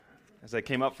As I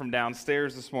came up from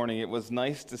downstairs this morning, it was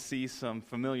nice to see some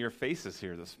familiar faces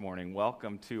here this morning.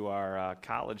 Welcome to our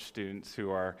college students who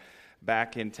are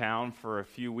back in town for a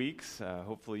few weeks.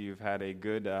 Hopefully you've had a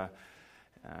good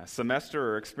semester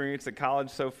or experience at college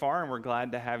so far, and we're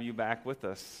glad to have you back with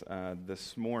us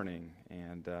this morning.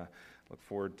 And look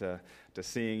forward to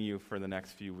seeing you for the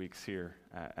next few weeks here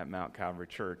at Mount Calvary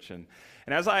Church. And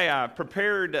as I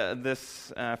prepared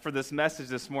for this message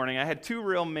this morning, I had two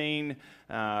real main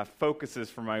focuses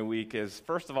for my week.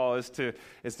 First of all, is to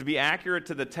be accurate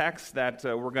to the text that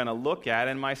we're going to look at,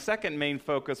 and my second main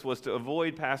focus was to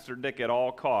avoid Pastor Dick at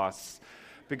all costs.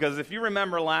 Because if you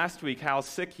remember last week how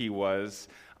sick he was,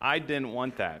 I didn't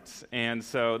want that. And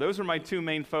so those are my two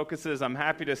main focuses. I'm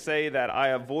happy to say that I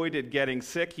avoided getting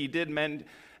sick. He did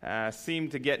seem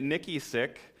to get Nikki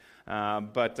sick,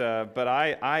 but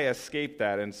I escaped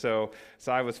that. And so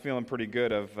I was feeling pretty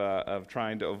good of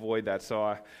trying to avoid that.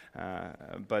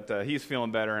 But he's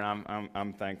feeling better, and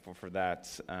I'm thankful for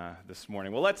that this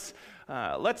morning. Well, let's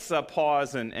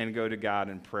pause and go to God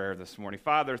in prayer this morning.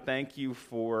 Father, thank you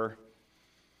for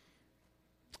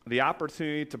the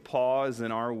opportunity to pause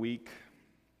in our week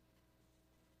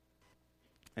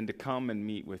and to come and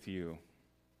meet with you.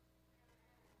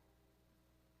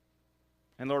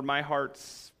 And Lord, my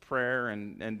heart's prayer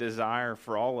and desire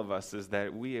for all of us is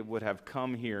that we would have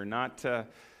come here not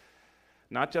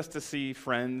just to see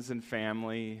friends and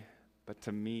family, but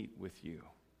to meet with you.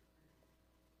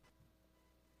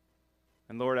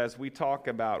 And Lord, as we talk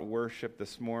about worship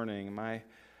this morning, my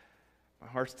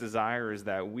heart's desire is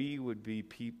that we would be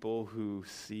people who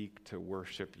seek to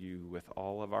worship you with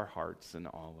all of our hearts and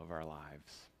all of our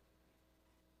lives.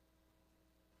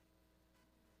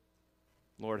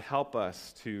 Lord, help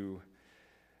us to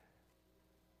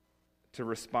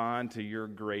respond to your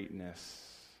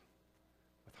greatness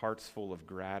with hearts full of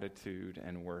gratitude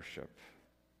and worship.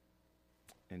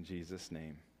 In Jesus'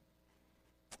 name,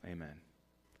 amen.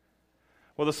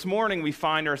 Well, this morning we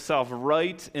find ourselves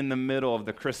right in the middle of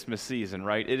the Christmas season,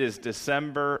 right? It is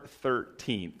December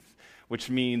 13th, which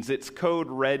means it's code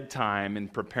red time in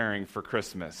preparing for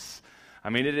Christmas. I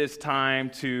mean, it is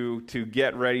time to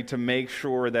get ready, to make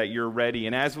sure that you're ready.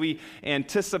 And as we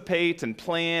anticipate and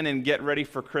plan and get ready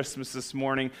for Christmas this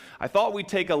morning, I thought we'd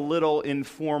take a little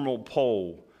informal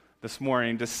poll this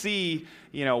morning to see,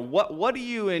 what do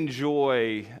you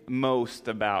enjoy most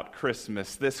about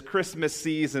Christmas, this Christmas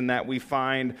season that we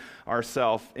find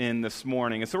ourselves in this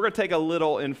morning. And so we're going to take a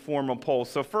little informal poll.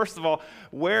 So first of all,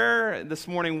 where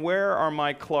are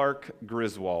my Clark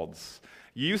Griswolds?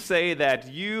 You say that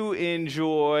you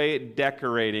enjoy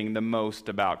decorating the most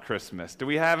about Christmas. Do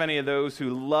we have any of those who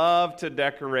love to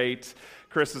decorate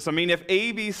Christmas? I mean, if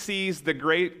ABC's The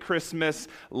Great Christmas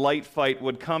Light Fight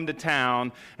would come to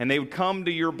town and they would come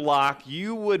to your block,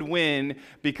 you would win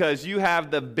because you have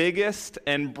the biggest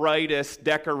and brightest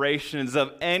decorations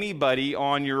of anybody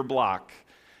on your block.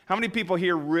 How many people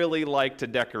here really like to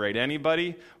decorate?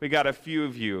 Anybody? We got a few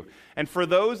of you. And for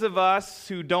those of us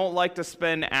who don't like to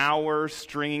spend hours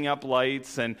stringing up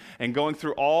lights and going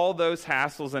through all those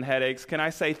hassles and headaches, can I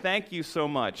say thank you so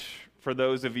much for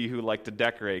those of you who like to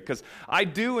decorate? Because I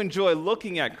do enjoy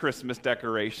looking at Christmas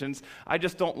decorations. I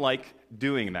just don't like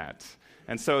doing that.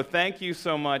 And so thank you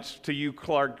so much to you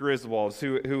Clark Griswolds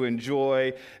who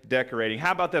enjoy decorating.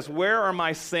 How about this? Where are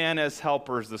my Santa's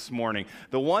helpers this morning?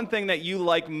 The one thing that you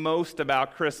like most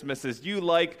about Christmas is you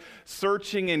like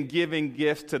searching and giving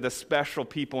gifts to the special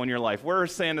people in your life. Where are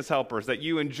Santa's helpers that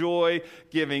you enjoy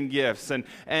giving gifts? And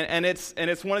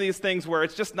it's one of these things where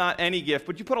it's just not any gift,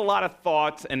 but you put a lot of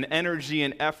thought and energy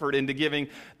and effort into giving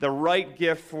the right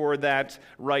gift for that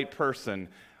right person.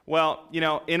 Well,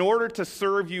 in order to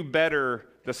serve you better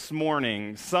this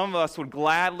morning, some of us would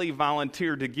gladly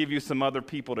volunteer to give you some other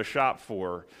people to shop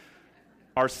for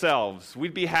ourselves.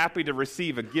 We'd be happy to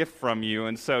receive a gift from you,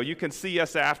 and so you can see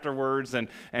us afterwards, and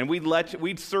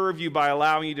we'd serve you by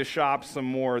allowing you to shop some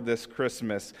more this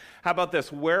Christmas. How about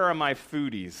this? Where are my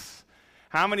foodies?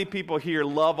 How many people here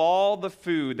love all the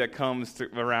food that comes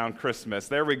around Christmas?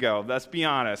 There we go. Let's be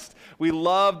honest. We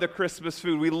love the Christmas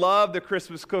food. We love the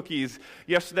Christmas cookies.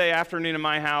 Yesterday afternoon in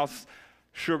my house,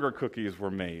 sugar cookies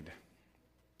were made.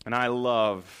 And I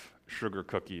love sugar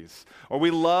cookies. Or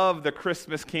we love the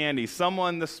Christmas candy.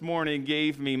 Someone this morning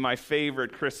gave me my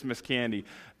favorite Christmas candy,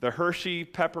 the Hershey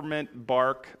Peppermint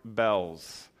Bark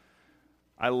Bells.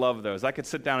 I love those. I could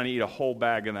sit down and eat a whole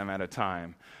bag of them at a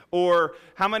time. Or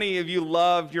how many of you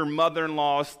loved your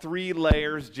mother-in-law's 3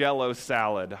 layers Jell-O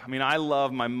salad? I mean, I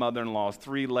love my mother-in-law's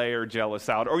 3-layer Jell-O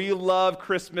salad. Or you love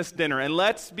Christmas dinner. And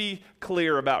let's be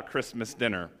clear about Christmas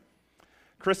dinner.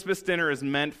 Christmas dinner is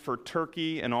meant for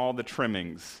turkey and all the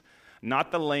trimmings.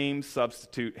 not the lame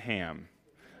substitute ham.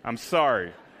 I'm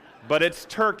sorry, but it's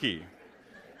turkey.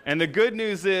 And the good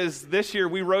news is this year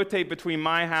we rotate between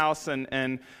my house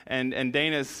and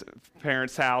Dana's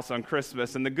parents' house on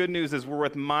Christmas. And the good news is we're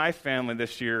with my family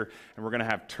this year and we're going to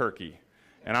have turkey.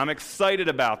 And I'm excited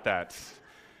about that.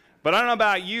 But I don't know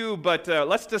about you, but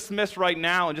let's dismiss right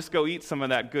now and just go eat some of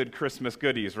that good Christmas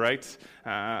goodies, right?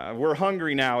 We're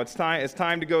hungry now. It's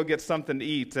time to go get something to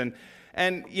eat.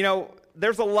 And you know,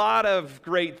 there's a lot of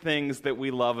great things that we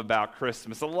love about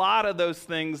Christmas. A lot of those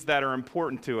things that are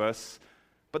important to us.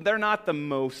 But they're not the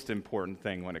most important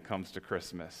thing when it comes to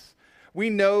Christmas. We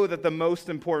know that the most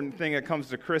important thing that comes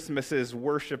to Christmas is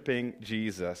worshiping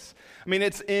Jesus. I mean,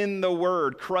 it's in the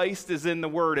Word. Christ is in the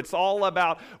Word. It's all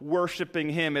about worshiping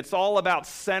Him. It's all about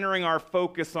centering our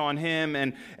focus on Him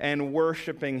and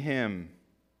worshiping Him.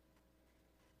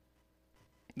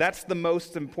 That's the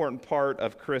most important part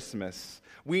of Christmas.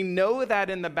 We know that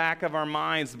in the back of our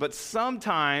minds, but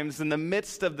sometimes in the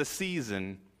midst of the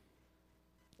season,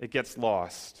 it gets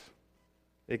lost.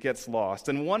 It gets lost.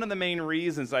 And one of the main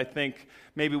reasons I think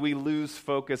maybe we lose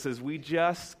focus is we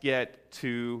just get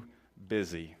too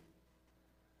busy.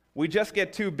 We just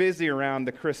get too busy around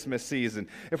the Christmas season.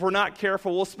 If we're not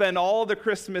careful, we'll spend all the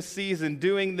Christmas season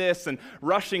doing this and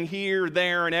rushing here,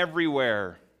 there, and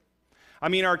everywhere. I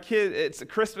mean,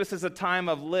 Christmas is a time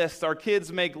of lists. Our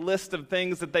kids make lists of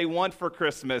things that they want for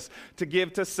Christmas to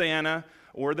give to Santa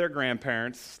or their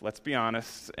grandparents, let's be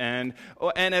honest. And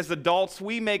as adults,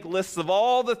 we make lists of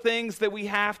all the things that we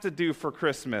have to do for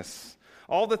Christmas,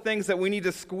 all the things that we need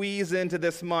to squeeze into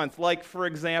this month. Like, for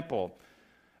example,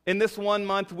 in this 1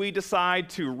 month, we decide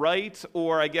to write,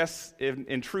 or I guess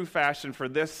in true fashion for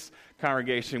this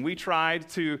congregation, we decide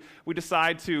to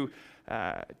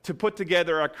put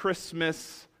together a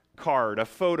Christmas card, a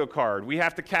photo card. We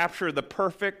have to capture the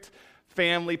perfect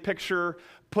family picture,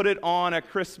 put it on a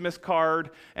Christmas card,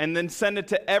 and then send it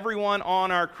to everyone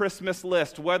on our Christmas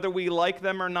list. Whether we like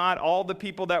them or not, all the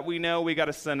people that we know, we got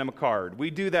to send them a card.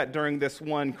 We do that during this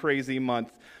one crazy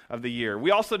month of the year.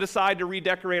 We also decide to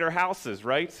redecorate our houses,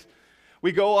 right?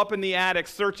 We go up in the attic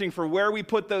searching for where we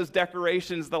put those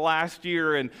decorations the last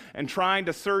year and trying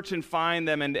to search and find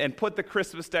them and put the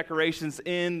Christmas decorations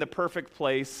in the perfect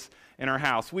place in our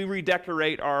house. We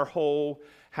redecorate our whole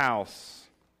house.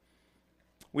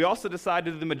 We also decide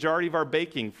to do the majority of our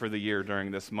baking for the year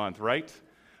during this month, right?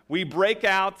 We break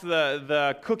out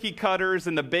the cookie cutters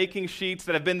and the baking sheets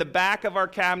that have been the back of our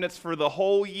cabinets for the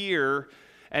whole year,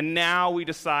 and now we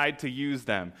decide to use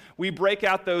them. We break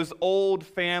out those old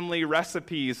family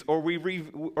recipes, or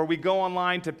we go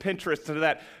online to Pinterest, to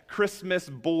that Christmas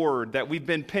board that we've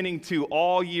been pinning to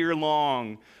all year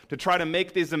long to try to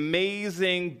make these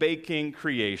amazing baking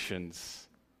creations.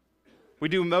 We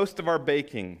do most of our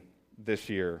baking this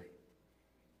year.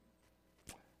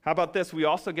 How about this? We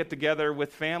also get together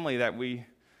with family that we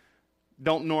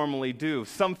don't normally do.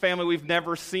 Some family we've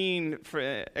never seen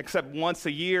except once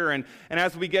a year, and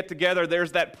as we get together,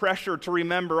 there's that pressure to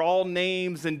remember all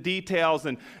names and details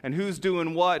and who's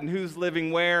doing what and who's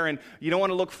living where, and you don't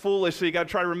want to look foolish, so you got to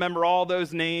try to remember all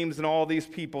those names and all these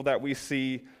people that we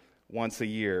see once a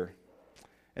year.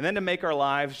 And then to make our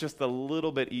lives just a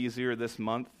little bit easier this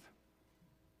month,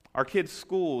 our kids'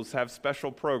 schools have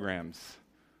special programs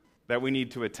that we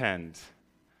need to attend.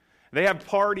 They have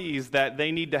parties that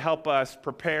they need to help us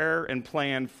prepare and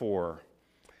plan for.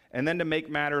 And then to make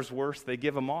matters worse, they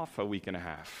give them off a week and a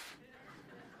half.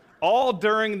 All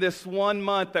during this 1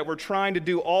 month that we're trying to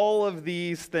do all of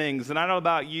these things. And I don't know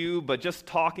about you, but just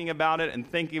talking about it and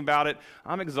thinking about it,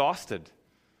 I'm exhausted.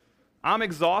 I'm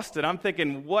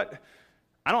thinking,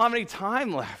 I don't have any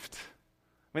time left.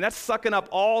 I mean, that's sucking up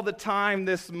all the time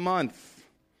this month.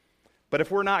 But if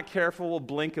we're not careful, we'll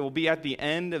blink and we'll be at the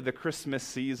end of the Christmas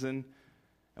season,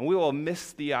 and we will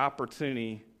miss the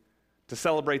opportunity to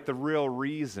celebrate the real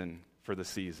reason for the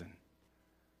season,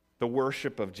 the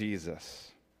worship of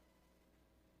Jesus.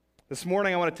 This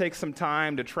morning, I want to take some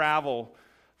time to travel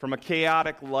from a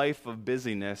chaotic life of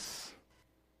busyness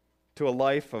to a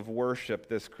life of worship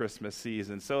this Christmas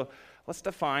season. So let's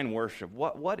define worship.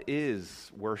 What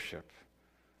is worship?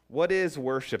 What is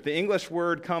worship? The English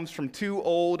word comes from two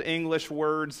old English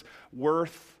words,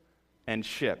 worth and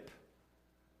ship.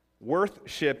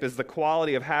 Worthship is the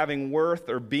quality of having worth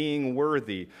or being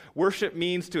worthy. Worship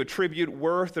means to attribute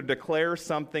worth or declare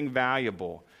something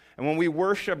valuable. And when we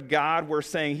worship God, we're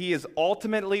saying He is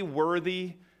ultimately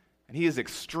worthy and He is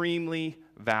extremely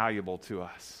valuable to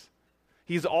us.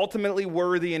 He's ultimately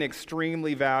worthy and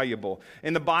extremely valuable.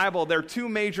 In the Bible, there are two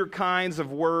major kinds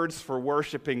of words for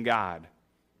worshiping God.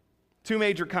 Two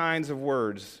major kinds of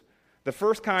words. The The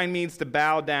first kind means to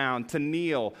bow down, to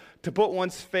kneel, to put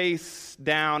one's face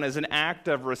down as an act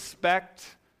of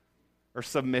respect or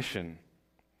submission.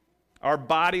 Our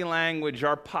body language,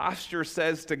 our posture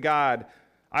says to God,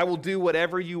 I will do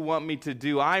whatever you want me to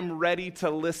do. I'm ready to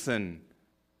listen.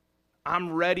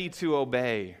 I'm ready to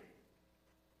obey.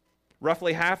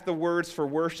 Roughly half the words for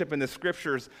worship in the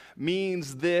scriptures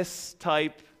means this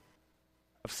type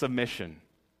of submission.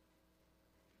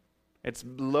 It's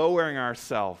lowering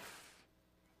ourselves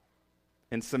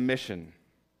in submission.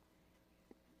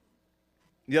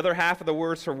 The other half of the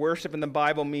words for worship in the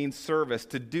Bible means service,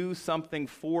 to do something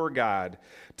for God,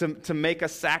 to make a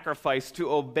sacrifice,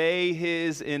 to obey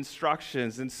His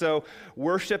instructions. And so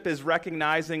worship is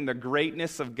recognizing the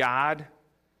greatness of God,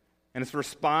 and it's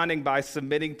responding by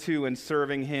submitting to and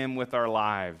serving Him with our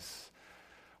lives.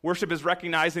 Worship is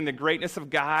recognizing the greatness of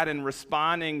God and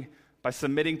responding by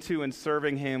submitting to and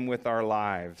serving Him with our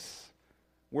lives.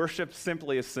 Worship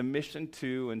simply is submission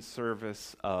to and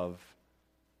service of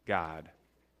God.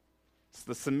 It's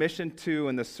the submission to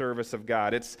and the service of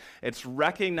God. It's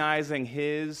recognizing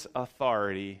His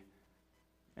authority,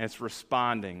 and it's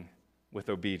responding with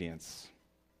obedience.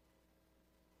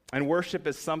 And worship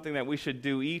is something that we should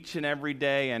do each and every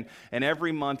day and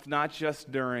every month, not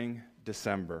just during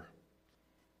December,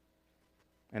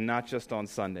 and not just on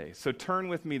Sunday. So turn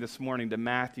with me this morning to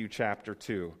Matthew chapter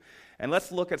 2, and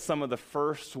let's look at some of the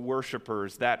first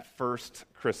worshipers that first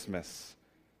Christmas.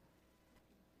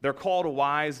 They're called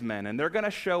wise men, and they're going to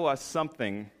show us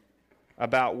something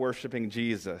about worshiping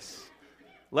Jesus.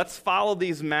 Let's follow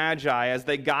these magi as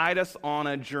they guide us on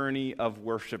a journey of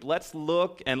worship. Let's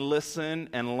look and listen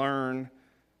and learn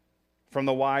from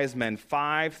the wise men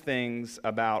 5 things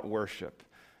about worship.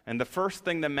 And the first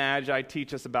thing the magi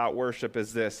teach us about worship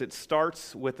is this: it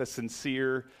starts with a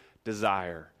sincere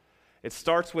desire. It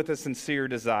starts with a sincere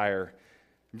desire.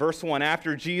 Verse 1,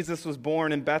 after Jesus was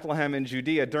born in Bethlehem in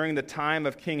Judea, during the time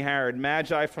of King Herod,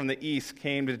 magi from the east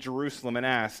came to Jerusalem and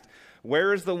asked,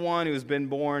 where is the one who has been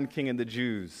born King of the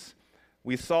Jews?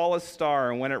 We saw his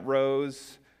star, and when it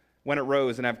rose,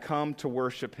 and have come to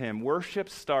worship him. Worship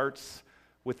starts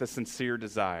with a sincere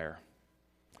desire.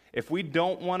 If we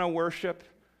don't want to worship,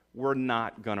 we're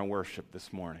not going to worship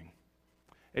this morning.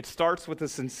 It starts with a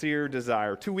sincere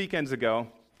desire. 2 weekends ago,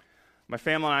 my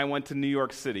family and I went to New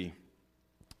York City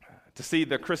to see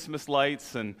the Christmas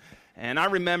lights, and I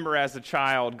remember as a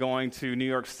child going to New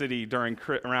York City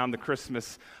around the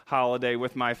Christmas holiday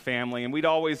with my family, and we'd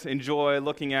always enjoy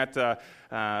looking at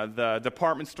the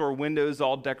department store windows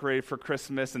all decorated for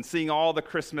Christmas and seeing all the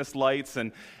Christmas lights,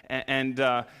 and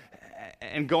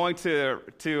going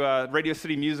to Radio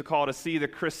City Music Hall to see the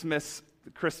Christmas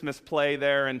play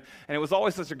there, and it was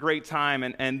always such a great time.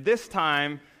 And this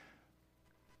time,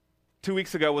 2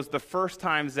 weeks ago, was the first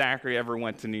time Zachary ever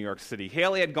went to New York City.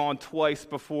 Haley had gone twice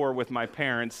before with my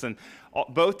parents, and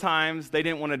both times they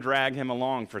didn't want to drag him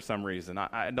along for some reason.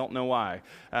 I don't know why.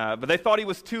 But they thought he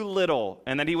was too little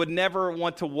and that he would never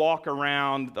want to walk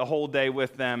around the whole day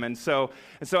with them. And so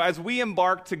as we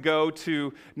embarked to go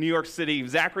to New York City,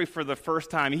 Zachary, for the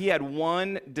first time, he had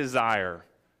one desire: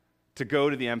 to go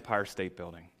to the Empire State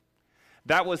Building.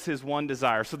 That was his one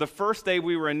desire. So the first day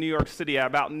we were in New York City at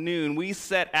about noon, we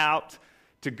set out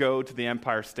to go to the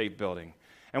Empire State Building.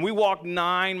 And we walked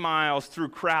 9 miles through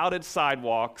crowded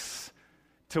sidewalks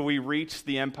till we reached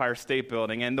the Empire State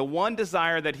Building. And the one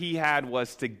desire that he had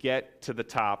was to get to the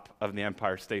top of the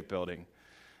Empire State Building.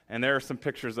 And there are some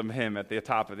pictures of him at the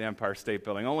top of the Empire State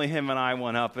Building. Only him and I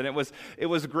went up. And it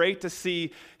was great to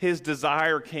see his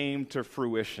desire came to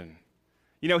fruition.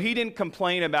 You know, he didn't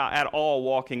complain about at all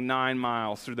walking 9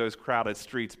 miles through those crowded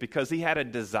streets because he had a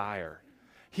desire.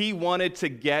 He wanted to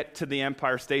get to the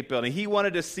Empire State Building. He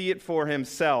wanted to see it for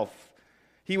himself.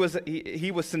 He was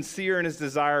sincere in his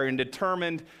desire and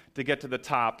determined to get to the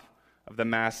top of the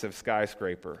massive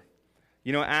skyscraper.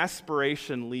 You know,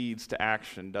 aspiration leads to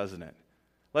action, doesn't it?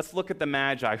 Let's look at the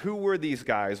Magi. Who were these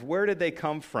guys? Where did they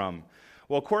come from?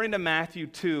 Well, according to Matthew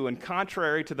 2, and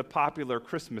contrary to the popular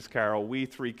Christmas carol, We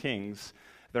Three Kings,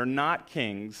 they're not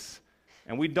kings,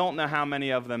 and we don't know how many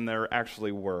of them there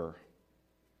actually were.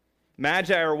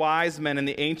 Magi are wise men in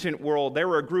the ancient world. They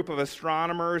were a group of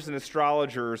astronomers and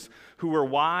astrologers who were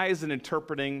wise in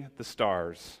interpreting the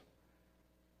stars.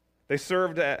 They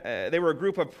were a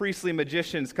group of priestly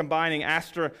magicians combining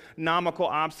astronomical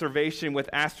observation with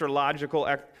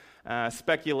astrological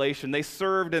speculation. They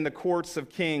served in the courts of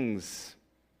kings.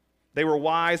 They were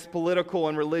wise political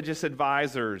and religious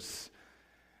advisors.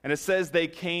 And it says they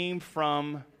came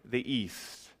from the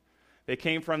east. They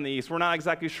came from the east. We're not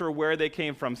exactly sure where they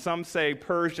came from. Some say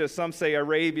Persia, some say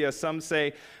Arabia, some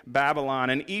say Babylon.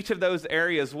 And each of those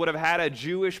areas would have had a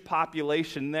Jewish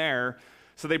population there,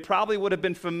 so they probably would have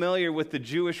been familiar with the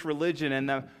Jewish religion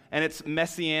and its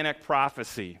messianic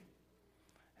prophecy.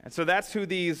 And so that's who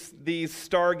these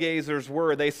stargazers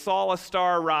were. They saw a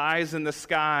star rise in the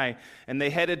sky, and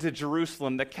they headed to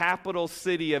Jerusalem, the capital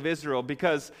city of Israel,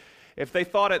 because if they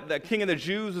thought the King of the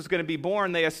Jews was going to be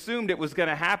born, they assumed it was going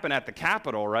to happen at the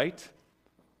capital, right?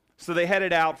 So they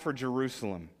headed out for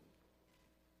Jerusalem.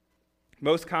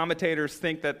 Most commentators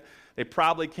think that they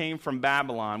probably came from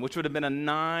Babylon, which would have been a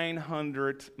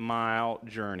 900-mile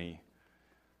journey.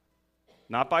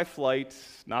 Not by flight,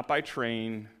 not by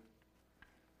train,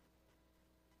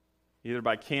 either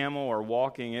by camel or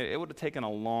walking. It would have taken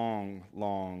a long,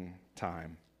 long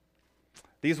time.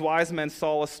 These wise men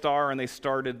saw a star and they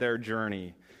started their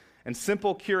journey. And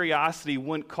simple curiosity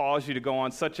wouldn't cause you to go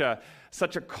on such a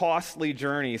costly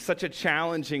journey, such a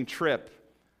challenging trip.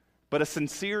 But a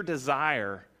sincere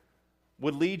desire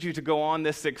would lead you to go on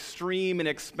this extreme and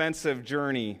expensive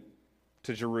journey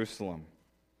to Jerusalem.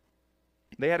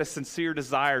 They had a sincere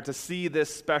desire to see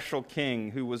this special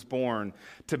king who was born,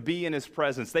 to be in his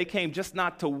presence. They came just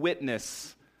not to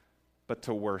witness, but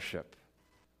to worship.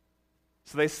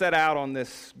 So they set out on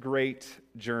this great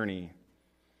journey.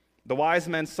 The wise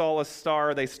men saw a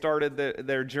star. They started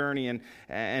their journey,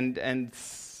 and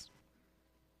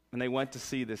they went to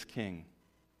see this king.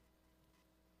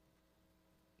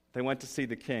 They went to see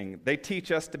the king. They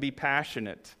teach us to be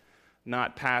passionate,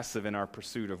 not passive in our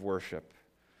pursuit of worship.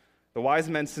 The wise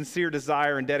men's sincere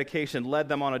desire and dedication led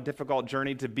them on a difficult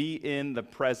journey to be in the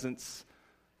presence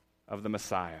of the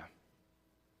Messiah.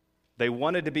 They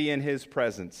wanted to be in his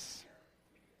presence.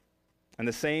 And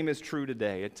the same is true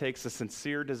today. It takes a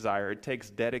sincere desire, it takes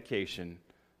dedication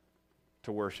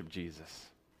to worship Jesus.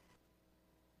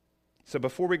 So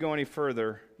before we go any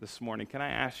further this morning, can I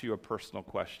ask you a personal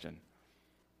question?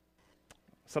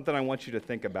 Something I want you to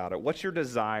think about it. What's your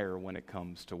desire when it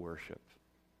comes to worship?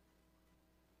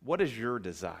 What is your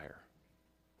desire?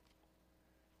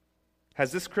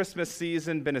 Has this Christmas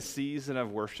season been a season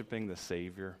of worshiping the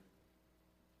Savior?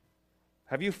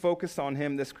 Have you focused on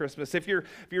him this Christmas? If your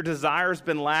desire's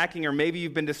been lacking, or maybe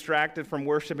you've been distracted from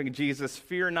worshiping Jesus,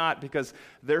 fear not, because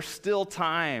there's still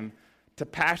time to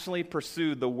passionately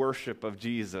pursue the worship of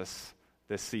Jesus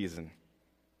this season.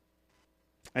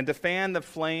 And to fan the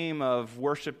flame of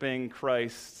worshiping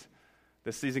Christ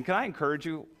this season, can I encourage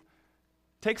you?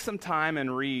 Take some time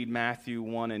and read Matthew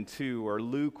 1 and 2 or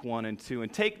Luke 1 and 2,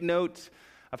 and take note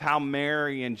of how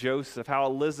Mary and Joseph, how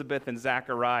Elizabeth and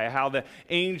Zechariah, how the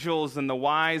angels and the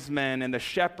wise men and the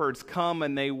shepherds come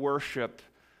and they worship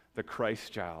the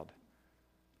Christ child.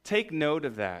 Take note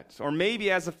of that. Or maybe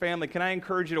as a family, can I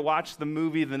encourage you to watch the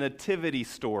movie The Nativity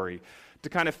Story, to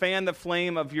kind of fan the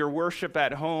flame of your worship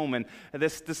at home and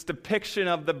this depiction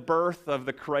of the birth of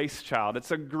the Christ child. It's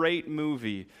a great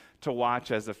movie to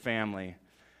watch as a family.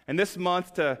 And this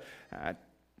month, to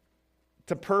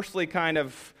personally kind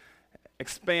of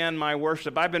expand my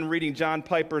worship, I've been reading John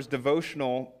Piper's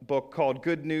devotional book called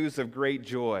Good News of Great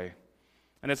Joy.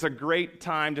 And it's a great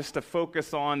time just to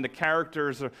focus on the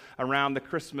characters around the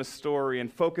Christmas story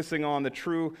and focusing on the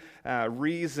true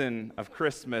reason of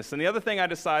Christmas. And the other thing I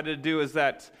decided to do is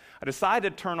that I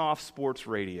decided to turn off sports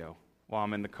radio while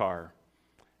I'm in the car.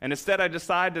 And instead I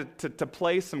decided to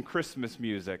play some Christmas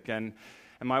music. And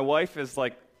my wife is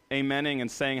like amening and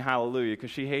saying hallelujah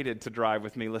because she hated to drive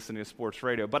with me listening to sports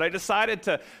radio. But I decided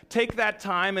to take that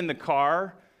time in the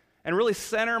car and really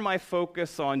center my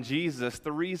focus on Jesus,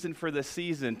 the reason for the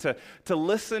season, to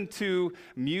listen to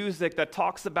music that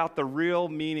talks about the real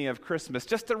meaning of Christmas,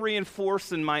 just to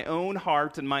reinforce in my own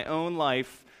heart and my own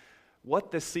life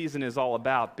what this season is all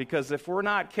about. Because if we're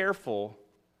not careful,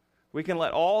 we can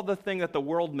let all the thing that the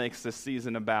world makes this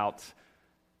season about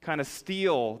kind of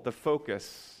steal the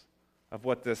focus of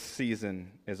what this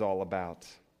season is all about.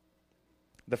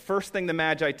 The first thing the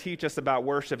Magi teach us about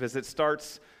worship is it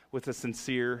starts with a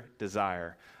sincere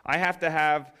desire. I have to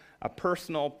have a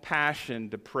personal passion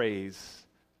to praise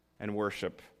and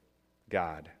worship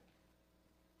God.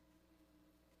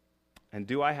 And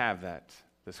do I have that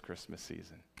this Christmas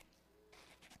season?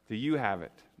 Do you have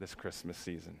it this Christmas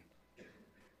season?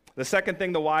 The second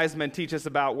thing the wise men teach us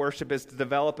about worship is to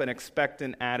develop an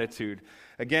expectant attitude.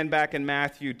 Again, back in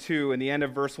Matthew 2, in the end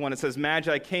of verse 1, it says,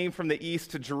 Magi came from the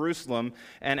east to Jerusalem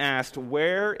and asked,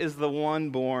 "Where is the one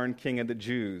born King of the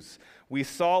Jews? We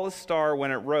saw a star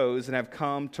when it rose and have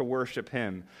come to worship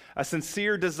him." A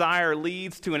sincere desire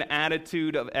leads to an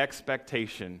attitude of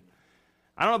expectation.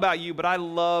 I don't know about you, but I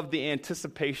love the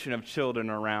anticipation of children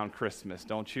around Christmas,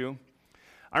 don't you?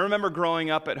 I remember growing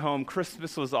up at home,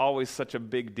 Christmas was always such a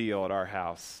big deal at our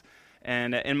house.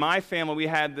 And in my family, we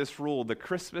had this rule: the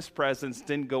Christmas presents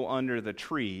didn't go under the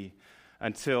tree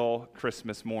until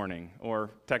Christmas morning,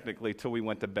 or technically till we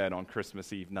went to bed on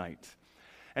Christmas Eve night.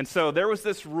 And so there was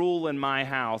this rule in my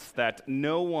house that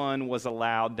no one was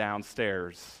allowed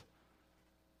downstairs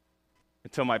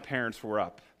until my parents were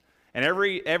up. And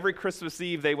every Christmas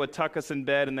Eve, they would tuck us in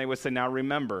bed and they would say, now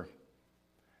remember,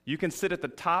 you can sit at the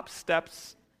top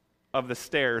steps of the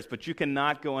stairs, but you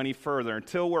cannot go any further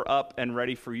until we're up and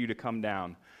ready for you to come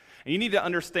down. And you need to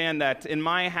understand that in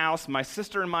my house, my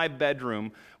sister and my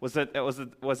bedroom was at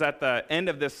the end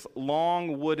of this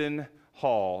long wooden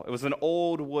hall. It was an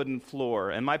old wooden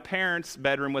floor. And my parents'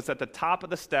 bedroom was at the top of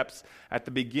the steps at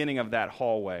the beginning of that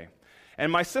hallway.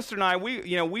 And my sister and I,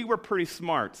 we were pretty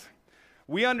smart.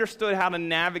 We understood how to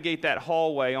navigate that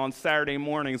hallway on Saturday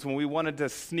mornings when we wanted to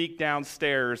sneak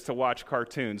downstairs to watch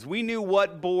cartoons. We knew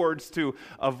what boards to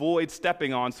avoid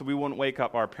stepping on so we wouldn't wake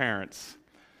up our parents.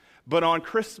 But on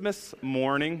Christmas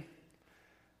morning,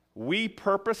 we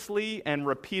purposely and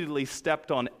repeatedly stepped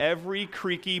on every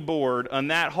creaky board on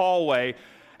that hallway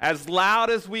as loud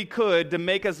as we could to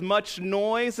make as much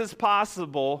noise as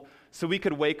possible so we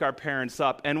could wake our parents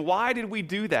up. And why did we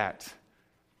do that?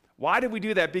 Why did we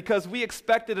do that? Because we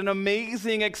expected an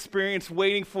amazing experience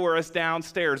waiting for us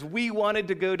downstairs. We wanted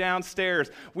to go downstairs.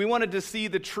 We wanted to see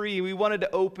the tree. We wanted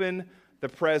to open the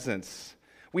presents.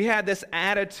 We had this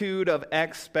attitude of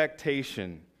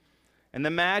expectation. And the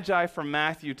Magi from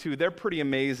Matthew 2, they're pretty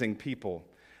amazing people.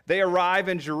 They arrive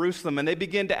in Jerusalem and they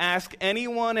begin to ask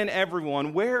anyone and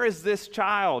everyone, where is this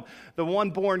child, the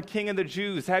one born King of the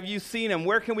Jews? Have you seen him?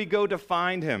 Where can we go to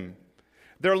find him?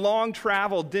 Their long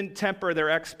travel didn't temper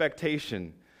their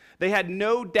expectation. They had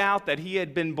no doubt that he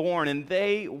had been born, and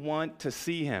they want to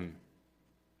see him.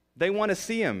 They want to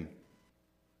see him.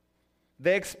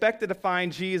 They expected to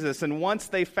find Jesus, and once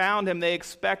they found him, they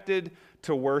expected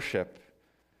to worship.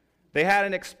 They had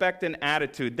an expectant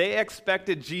attitude. They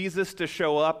expected Jesus to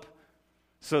show up,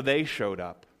 so they showed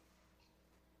up.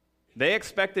 They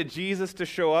expected Jesus to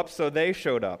show up, so they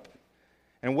showed up.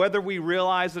 And whether we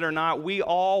realize it or not, we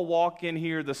all walk in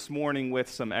here this morning with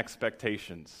some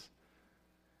expectations.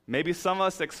 Maybe some of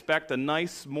us expect a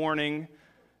nice morning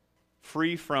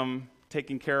free from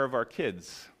taking care of our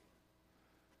kids.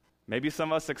 Maybe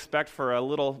some of us expect for a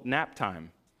little nap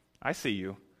time. I see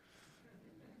you.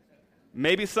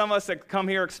 Maybe some of us that come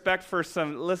here expect for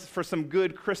some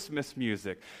good Christmas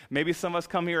music. Maybe some of us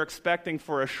come here expecting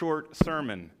for a short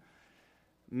sermon.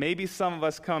 Maybe some of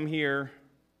us come here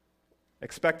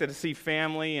expected to see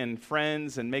family and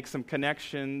friends and make some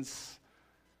connections.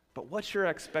 But what's your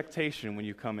expectation when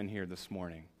you come in here this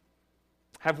morning?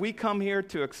 Have we come here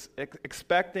to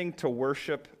expecting to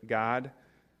worship God?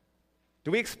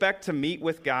 Do we expect to meet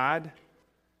with God?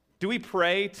 Do we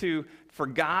pray for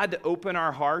God to open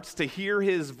our hearts, to hear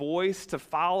his voice, to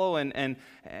follow and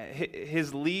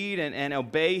his lead and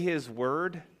obey his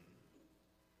word?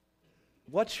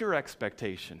 What's your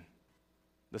expectation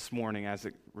this morning as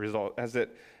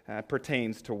it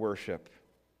pertains to worship?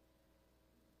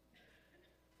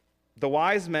 The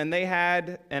wise men, they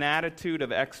had an attitude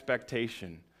of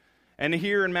expectation. And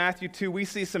here in Matthew 2, we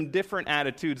see some different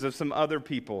attitudes of some other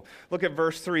people. Look at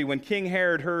verse 3. When King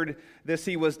Herod heard this,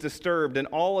 he was disturbed, and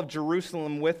all of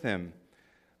Jerusalem with him.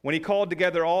 When he called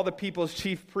together all the people's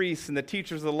chief priests and the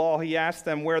teachers of the law, he asked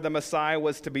them where the Messiah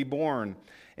was to be born.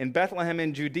 In Bethlehem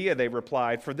in Judea, they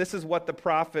replied, for this is what the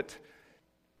prophet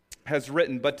has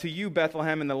written, but to you,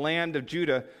 Bethlehem, in the land of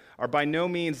Judah, are by no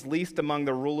means least among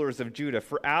the rulers of Judah,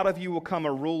 for out of you will come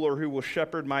a ruler who will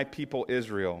shepherd my people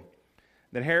Israel.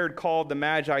 Then Herod called the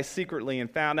Magi secretly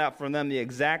and found out from them the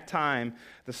exact time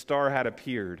the star had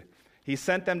appeared. He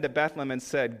sent them to Bethlehem and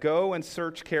said, go and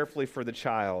search carefully for the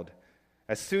child.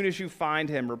 As soon as you find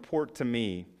him, report to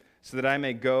me, so that I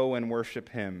may go and worship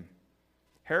him.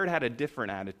 Herod had a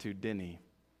different attitude, didn't he?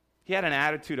 He had an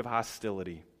attitude of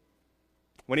hostility.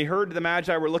 When he heard the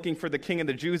Magi were looking for the King of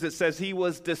the Jews, it says he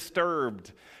was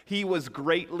disturbed. He was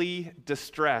greatly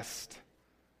distressed.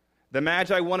 The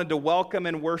Magi wanted to welcome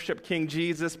and worship King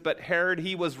Jesus, but Herod,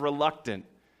 he was reluctant.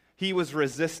 He was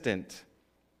resistant.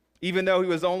 Even though he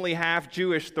was only half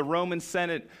Jewish, the Roman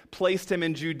Senate placed him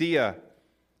in Judea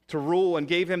to rule and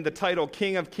gave him the title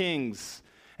King of Kings.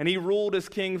 And he ruled as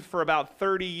king for about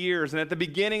 30 years. And at the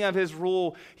beginning of his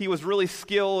rule, he was really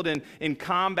skilled in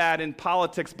combat and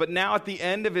politics. But now at the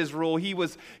end of his rule,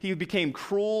 he became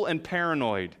cruel and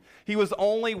paranoid. He was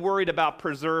only worried about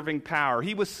preserving power.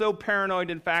 He was so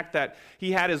paranoid, in fact, that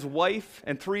he had his wife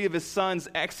and 3 of his sons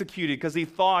executed because he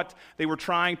thought they were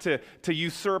trying to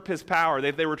usurp his power.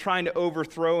 They were trying to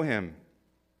overthrow him.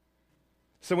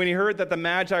 So when he heard that the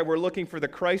Magi were looking for the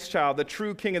Christ child, the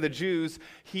true King of the Jews,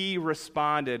 he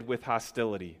responded with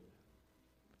hostility.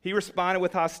 He responded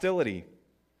with hostility.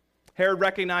 Herod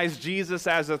recognized Jesus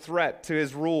as a threat to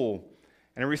his rule,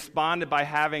 and he responded by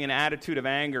having an attitude of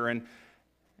anger. And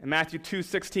in Matthew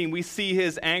 2:16, we see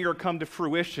his anger come to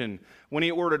fruition when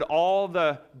he ordered all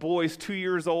the boys 2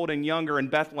 years old and younger in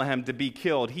Bethlehem to be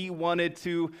killed. He wanted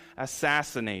to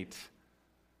assassinate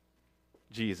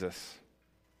Jesus.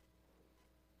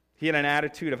 He had an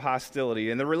attitude of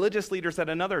hostility. And the religious leaders had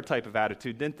another type of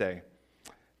attitude, didn't they?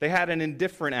 They had an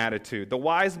indifferent attitude. The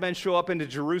wise men show up into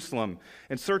Jerusalem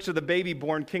in search of the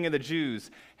baby-born King of the Jews.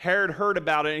 Herod heard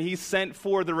about it, and he sent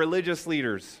for the religious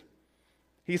leaders.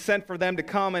 He sent for them to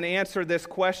come and answer this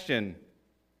question,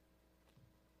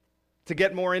 to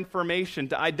get more information,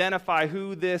 to identify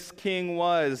who this king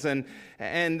was. And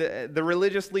the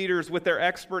religious leaders, with their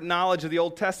expert knowledge of the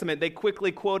Old Testament, they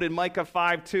quickly quoted Micah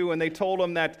 5:2, and they told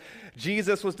them that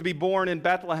Jesus was to be born in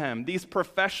Bethlehem. These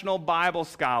professional Bible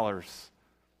scholars,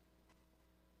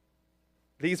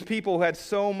 these people who had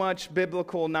so much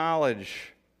biblical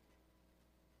knowledge,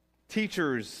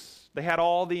 teachers, they had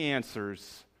all the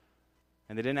answers,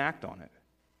 and they didn't act on it.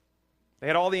 They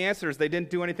had all the answers. They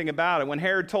didn't do anything about it. When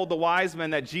Herod told the wise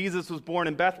men that Jesus was born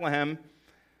in Bethlehem,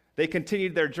 they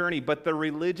continued their journey. But the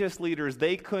religious leaders,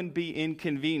 they couldn't be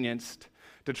inconvenienced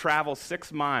to travel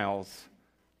 6 miles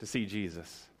to see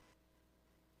Jesus.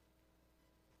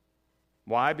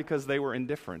 Why? Because they were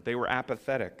indifferent. They were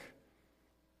apathetic.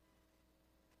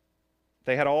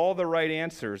 They had all the right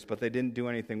answers, but they didn't do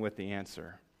anything with the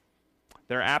answer.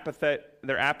 Their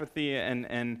apathy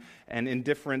and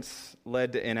indifference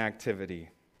led to inactivity.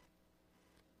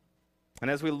 And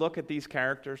as we look at these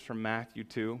characters from Matthew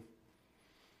 2,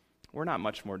 we're not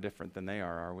much more different than they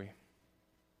are we?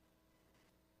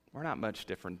 We're not much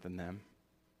different than them.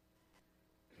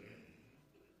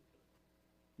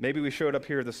 Maybe we showed up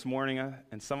here this morning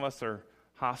and some of us are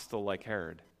hostile like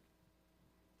Herod.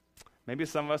 Maybe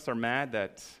some of us are mad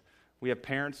that we have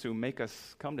parents who make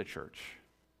us come to church.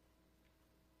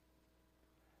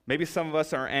 Maybe some of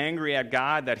us are angry at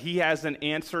God that He hasn't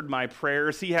answered my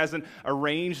prayers. He hasn't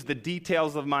arranged the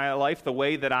details of my life the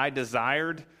way that I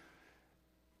desired.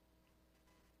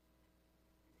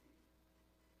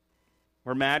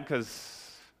 We're mad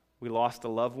because we lost a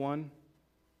loved one.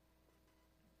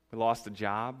 We lost a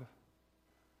job.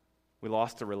 We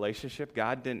lost a relationship.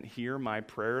 God didn't hear my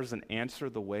prayers and answer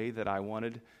the way that I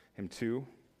wanted Him to.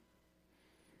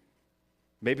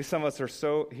 Maybe some of us are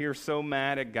so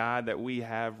mad at God that we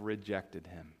have rejected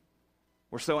Him.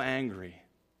 We're so angry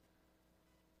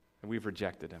that we've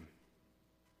rejected Him.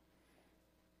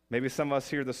 Maybe some of us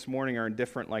here this morning are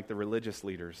indifferent like the religious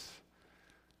leaders.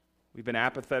 We've been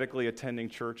apathetically attending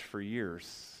church for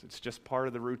years. It's just part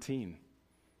of the routine.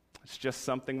 It's just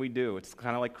something we do. It's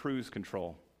kind of like cruise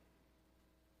control.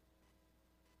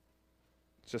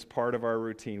 It's just part of our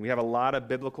routine. We have a lot of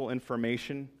biblical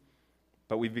information,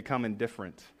 but we've become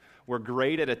indifferent. We're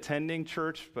great at attending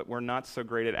church, but we're not so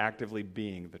great at actively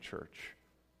being the church.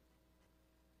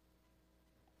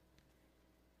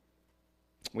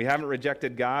 We haven't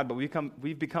rejected God, but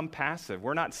we've become passive.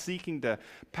 We're not seeking to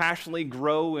passionately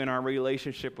grow in our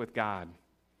relationship with God.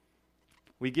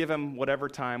 We give Him whatever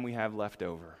time we have left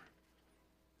over.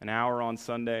 An hour on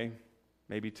Sunday,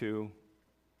 maybe 2.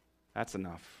 That's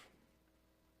enough.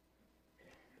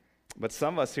 But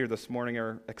some of us here this morning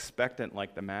are expectant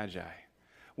like the Magi.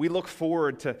 We look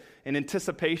forward to, in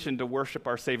anticipation, to worship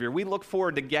our Savior. We look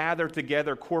forward to gather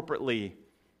together corporately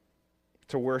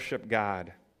to worship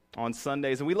God on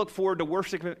Sundays. And we look forward to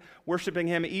worshiping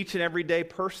Him each and every day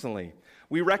personally.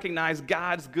 We recognize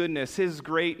God's goodness, His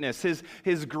greatness,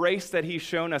 His grace that He's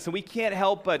shown us. And we can't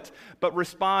help but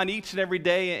respond each and every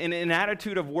day in an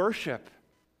attitude of worship.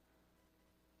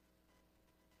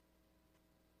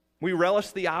 We relish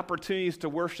the opportunities to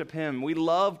worship Him. We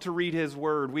love to read His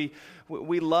Word. We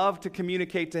love to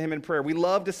communicate to Him in prayer. We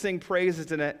love to sing praises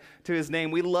to His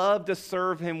name. We love to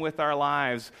serve Him with our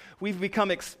lives. We've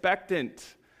become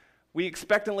expectant. We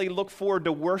expectantly look forward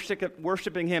to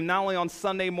worshiping Him not only on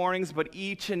Sunday mornings, but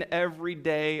each and every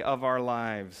day of our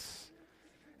lives.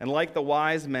 And like the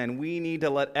wise men, we need to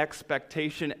let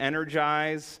expectation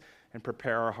energize and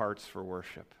prepare our hearts for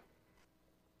worship.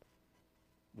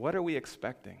 What are we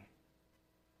expecting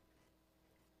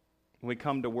when we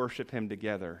come to worship Him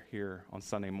together here on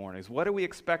Sunday mornings? What are we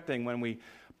expecting when we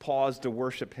pause to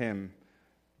worship Him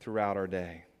throughout our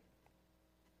day?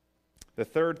 The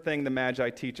third thing the Magi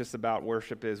teach us about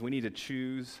worship is we need to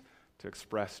choose to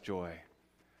express joy.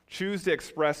 Choose to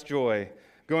express joy.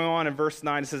 Going on in verse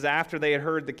 9, it says, after they had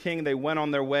heard the king, they went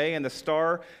on their way, and the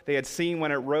star they had seen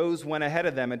when it rose went ahead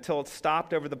of them until it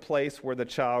stopped over the place where the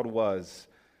child was.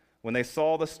 When they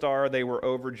saw the star, they were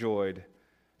overjoyed.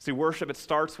 See, worship, it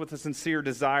starts with a sincere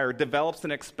desire, develops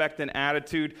an expectant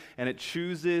attitude, and it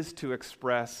chooses to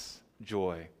express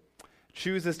joy.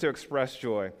 Chooses to express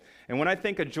joy. And when I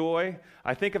think of joy,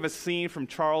 I think of a scene from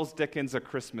Charles Dickens' A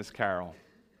Christmas Carol.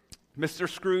 Mr.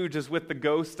 Scrooge is with the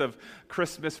ghost of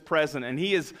Christmas Present, and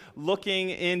he is looking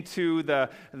into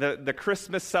the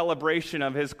Christmas celebration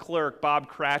of his clerk, Bob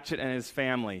Cratchit, and his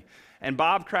family. And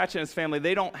Bob Cratchit and his family,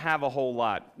 they don't have a whole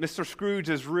lot. Mr. Scrooge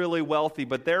is really wealthy,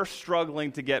 but they're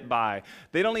struggling to get by.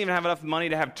 They don't even have enough money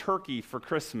to have turkey for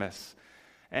Christmas.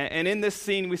 And in this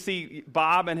scene, we see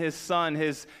Bob and his son,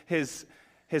 his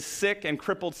sick and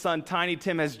crippled son, Tiny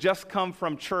Tim, has just come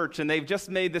from church, and they've just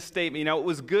made this statement, it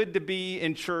was good to be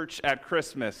in church at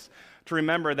Christmas, to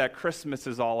remember that Christmas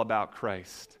is all about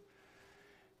Christ.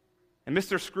 And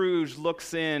Mr. Scrooge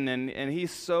looks in, and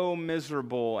he's so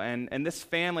miserable, and this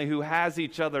family who has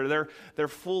each other, they're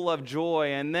full of joy.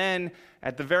 And then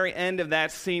at the very end of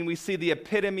that scene, we see the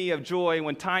epitome of joy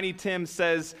when Tiny Tim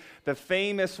says the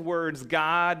famous words,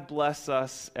 "God bless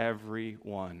us,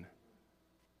 everyone."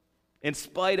 In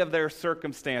spite of their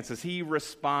circumstances, he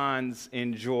responds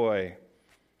in joy.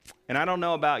 And I don't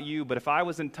know about you, but if I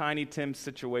was in Tiny Tim's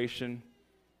situation,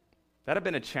 that'd have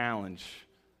been a challenge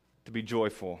to be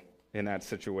joyful in that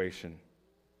situation.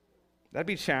 That'd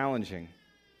be challenging.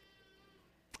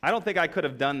 I don't think I could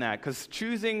have done that, because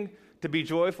choosing to be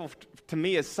joyful to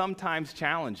me is sometimes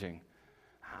challenging.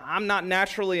 I'm not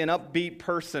naturally an upbeat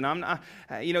person. I'm not,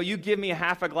 you give me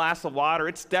half a glass of water,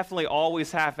 it's definitely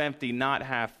always half empty, not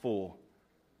half full.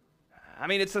 I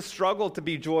mean, it's a struggle to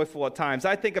be joyful at times.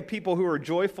 I think of people who are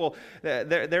joyful,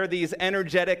 they're these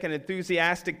energetic and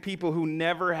enthusiastic people who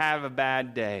never have a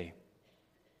bad day.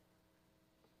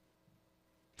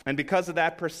 And because of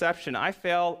that perception, I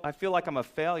feel like I'm a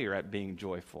failure at being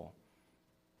joyful.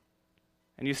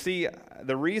 And you see,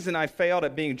 the reason I failed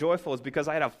at being joyful is because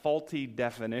I had a faulty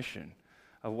definition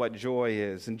of what joy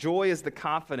is. And joy is the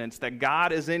confidence that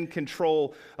God is in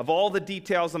control of all the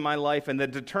details of my life and the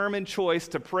determined choice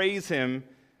to praise Him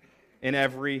in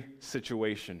every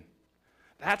situation.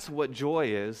 That's what joy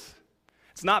is.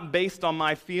 It's not based on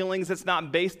my feelings, it's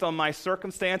not based on my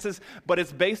circumstances, but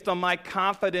it's based on my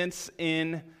confidence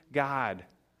in God.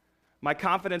 My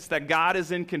confidence that God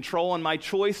is in control and my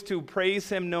choice to praise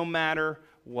Him no matter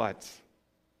what.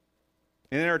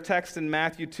 And in our text in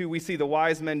Matthew 2, we see the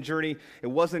wise men's journey. It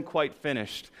wasn't quite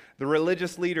finished. The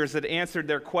religious leaders had answered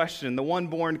their question. The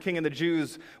one-born king of the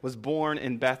Jews was born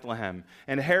in Bethlehem.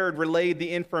 And Herod relayed the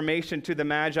information to the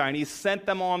Magi, and he sent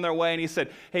them on their way, and he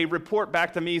said, hey, report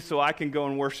back to me so I can go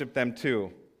and worship them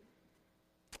too.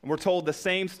 And we're told the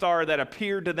same star that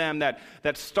appeared to them, that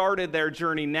started their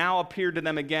journey, now appeared to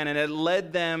them again, and it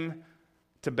led them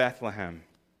to Bethlehem.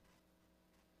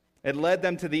 It led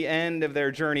them to the end of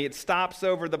their journey. It stops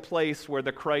over the place where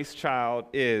the Christ child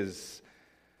is.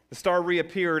 The star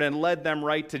reappeared and led them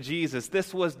right to Jesus.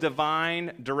 This was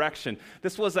divine direction.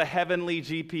 This was a heavenly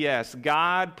GPS.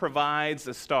 God provides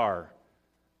a star.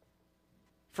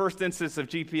 First instance of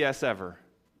GPS ever.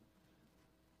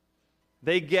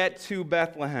 They get to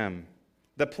Bethlehem,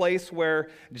 the place where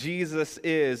Jesus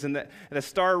is. And the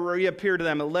star reappeared to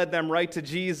them and led them right to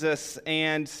Jesus.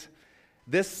 And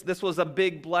this was a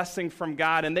big blessing from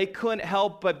God, and they couldn't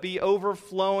help but be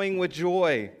overflowing with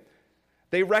joy.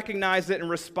 They recognized it and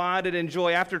responded in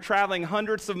joy. After traveling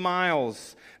hundreds of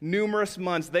miles, numerous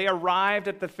months, they arrived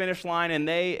at the finish line and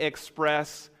they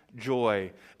express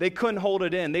joy. They couldn't hold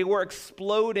it in. They were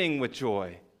exploding with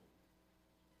joy.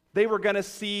 They were going to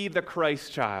see the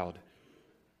Christ child.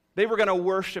 They were going to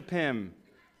worship Him.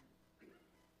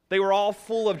 They were all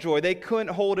full of joy. They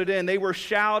couldn't hold it in. They were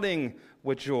shouting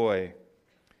with joy.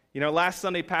 Last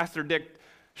Sunday, Pastor Dick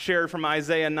shared from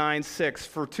Isaiah 9:6,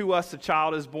 "For to us a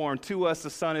child is born, to us a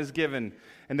son is given,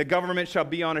 and the government shall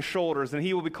be on his shoulders, and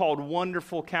he will be called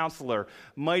Wonderful Counselor,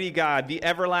 Mighty God, the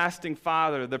Everlasting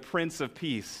Father, the Prince of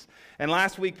Peace." And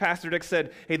last week, Pastor Dick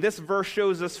said, hey, this verse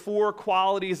shows us 4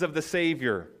 qualities of the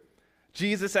Savior.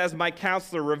 Jesus as my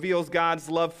counselor reveals God's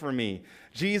love for me.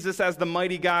 Jesus as the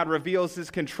mighty God reveals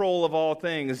His control of all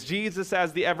things. Jesus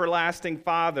as the everlasting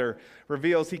Father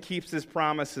reveals He keeps His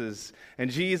promises.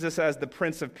 And Jesus as the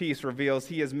Prince of Peace reveals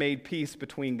He has made peace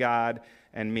between God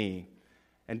and me.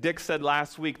 And Dick said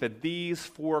last week that these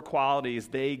 4 qualities,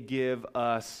 they give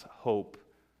us hope.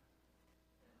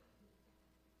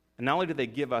 And not only do they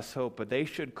give us hope, but they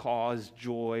should cause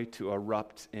joy to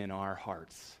erupt in our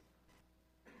hearts.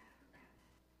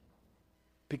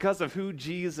 Because of who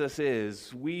Jesus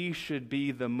is, we should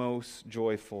be the most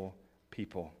joyful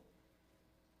people.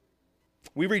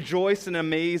 We rejoice in an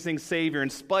amazing Savior in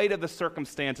spite of the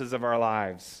circumstances of our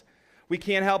lives. We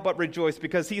can't help but rejoice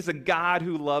because He's a God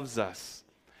who loves us.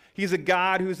 He's a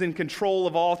God who's in control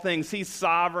of all things. He's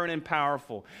sovereign and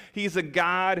powerful. He's a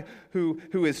God who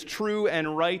is true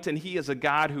and right, and He is a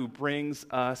God who brings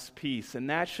us peace. And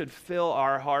that should fill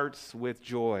our hearts with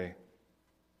joy.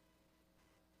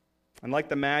 And like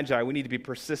the Magi, we need to be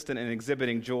persistent in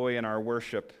exhibiting joy in our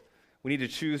worship. We need to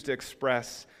choose to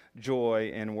express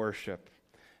joy in worship.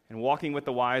 And walking with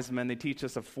the wise men, they teach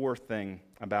us a fourth thing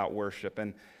about worship.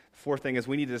 And the fourth thing is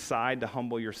we need to decide to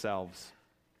humble yourselves.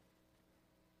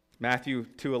 Matthew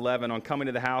 2:11, on coming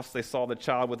to the house, they saw the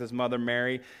child with his mother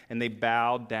Mary, and they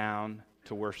bowed down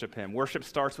to worship Him. Worship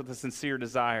starts with a sincere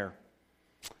desire.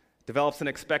 Develops an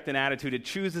expectant attitude. It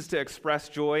chooses to express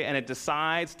joy, and it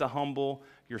decides to humble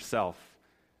yourself.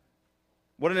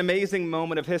 What an amazing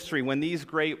moment of history when these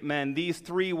great men, these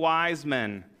three wise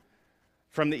men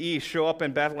from the east, show up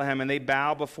in Bethlehem and they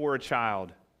bow before a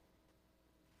child.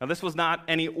 Now, this was not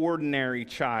any ordinary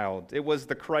child. It was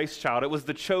the Christ child. It was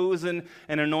the chosen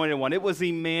and anointed one. It was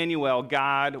Emmanuel,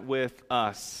 God with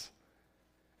us.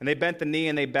 And they bent the knee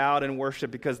and they bowed in worship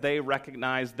because they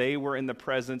recognized they were in the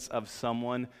presence of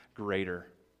someone greater.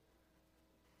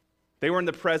 They were in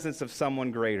the presence of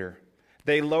someone greater.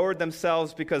 They lowered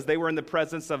themselves because they were in the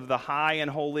presence of the high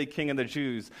and holy King of the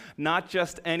Jews. Not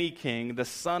just any king, the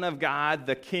Son of God,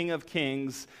 the King of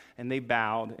kings, and they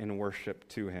bowed in worship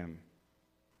to Him.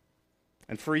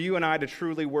 And for you and I to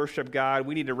truly worship God,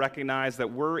 we need to recognize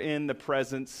that we're in the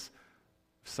presence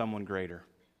of someone greater.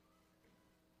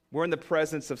 We're in the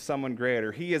presence of someone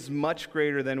greater. He is much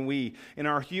greater than we. In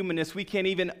our humanness, we can't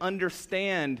even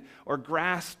understand or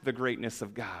grasp the greatness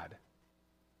of God.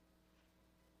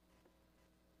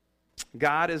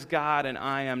 God is God and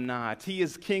I am not. He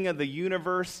is King of the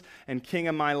universe and King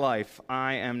of my life.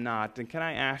 I am not. And can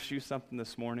I ask you something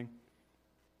this morning?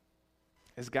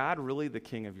 Is God really the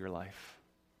King of your life?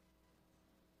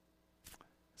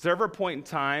 Is there ever a point in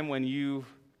time when you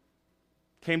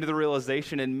came to the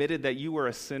realization, admitted that you were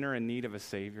a sinner in need of a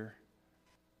Savior?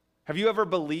 Have you ever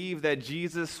believed that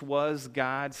Jesus was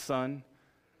God's Son,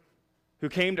 who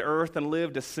came to earth and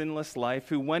lived a sinless life,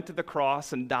 who went to the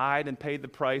cross and died and paid the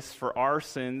price for our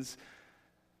sins,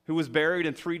 who was buried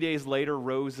and 3 days later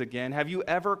rose again? Have you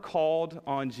ever called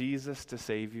on Jesus to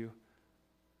save you?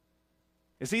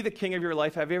 Is He the King of your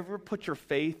life? Have you ever put your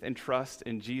faith and trust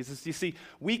in Jesus? You see,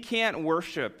 we can't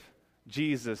worship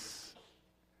Jesus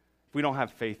if we don't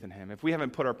have faith in Him, if we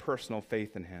haven't put our personal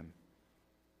faith in Him.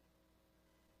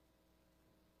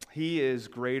 He is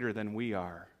greater than we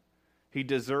are. He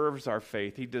deserves our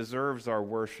faith. He deserves our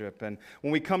worship. And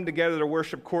when we come together to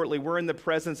worship corporately, we're in the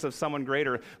presence of someone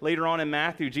greater. Later on in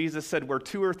Matthew, Jesus said, where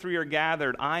 2 or 3 are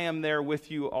gathered, I am there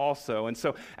with you also. And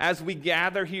so as we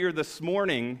gather here this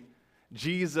morning,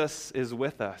 Jesus is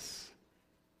with us.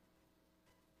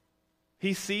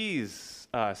 He sees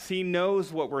us. He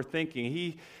knows what we're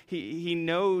thinking. He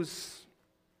knows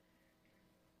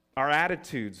our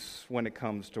attitudes when it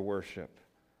comes to worship.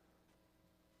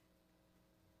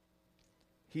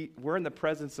 We're in the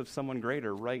presence of someone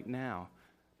greater right now.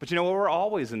 But you know what? We're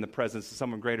always in the presence of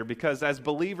someone greater because as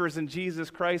believers in Jesus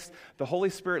Christ, the Holy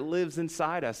Spirit lives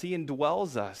inside us. He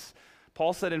indwells us.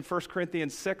 Paul said in 1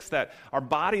 Corinthians 6 that our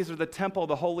bodies are the temple of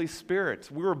the Holy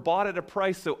Spirit. We were bought at a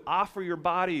price, so offer your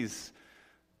bodies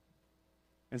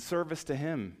in service to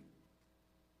Him.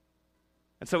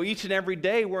 And so each and every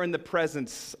day we're in the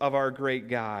presence of our great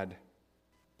God.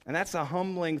 And that's a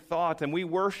humbling thought. And we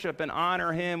worship and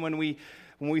honor Him when we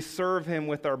serve Him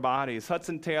with our bodies.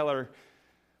 Hudson Taylor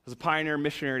was a pioneer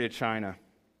missionary to China.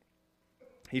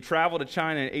 He traveled to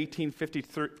China in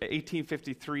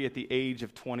 1853 at the age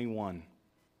of 21.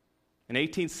 In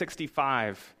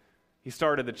 1865, he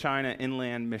started the China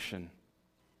Inland Mission.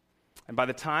 And by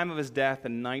the time of his death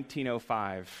in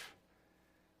 1905,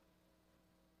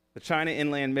 the China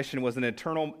Inland Mission was an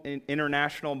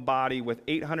international body with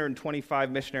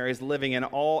 825 missionaries living in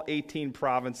all 18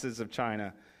 provinces of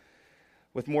China,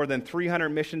 with more than 300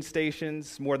 mission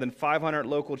stations, more than 500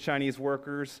 local Chinese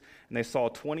workers, and they saw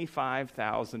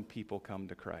 25,000 people come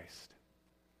to Christ.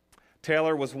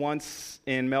 Taylor was once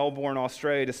in Melbourne,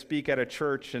 Australia, to speak at a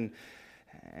church, and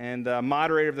the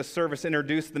moderator of the service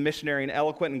introduced the missionary in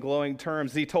eloquent and glowing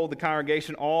terms. He told the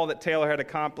congregation all that Taylor had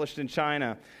accomplished in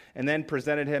China, and then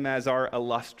presented him as our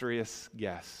illustrious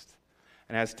guest.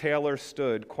 And as Taylor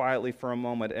stood quietly for a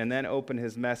moment and then opened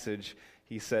his message,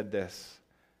 he said this: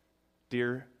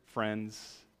 "Dear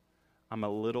friends, I'm a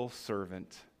little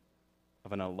servant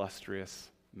of an illustrious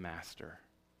master."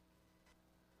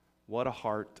 What a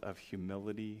heart of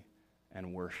humility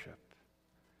and worship.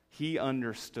 He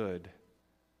understood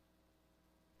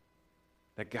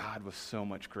that God was so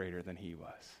much greater than he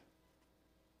was.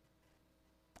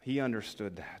 He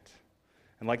understood that.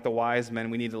 And like the wise men,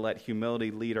 we need to let humility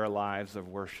lead our lives of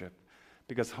worship,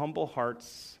 because humble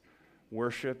hearts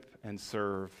worship and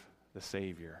serve the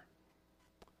Savior,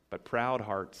 but proud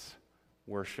hearts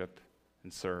worship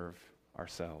and serve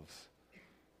ourselves.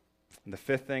 And the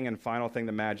fifth thing and final thing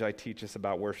the Magi teach us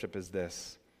about worship is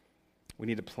this: we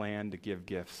need to plan to give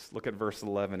gifts. Look at verse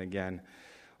 11 again.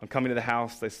 On coming to the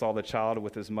house, they saw the child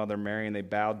with his mother Mary, and they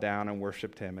bowed down and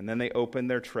worshiped him. And then they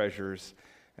opened their treasures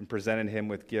and presented him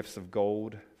with gifts of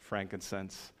gold,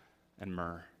 frankincense, and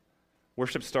myrrh.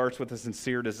 Worship starts with a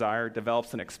sincere desire,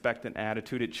 develops an expectant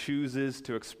attitude. It chooses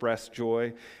to express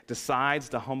joy, decides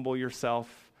to humble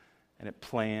yourself, and it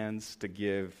plans to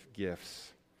give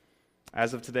gifts.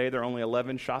 As of today, there are only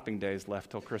 11 shopping days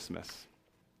left till Christmas.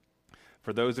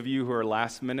 For those of you who are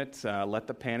last minute, let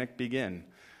the panic begin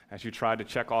as you try to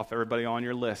check off everybody on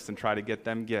your list and try to get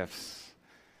them gifts.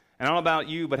 And I don't know about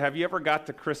you, but have you ever got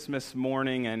to Christmas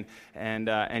morning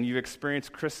and you've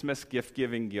experienced Christmas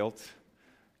gift-giving guilt?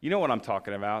 You know what I'm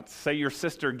talking about. Say your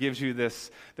sister gives you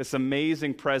this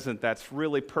amazing present that's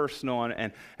really personal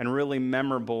and really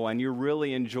memorable, and you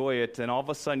really enjoy it, and all of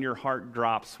a sudden your heart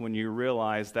drops when you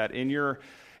realize that in your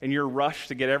rush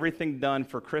to get everything done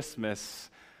for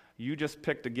Christmas, you just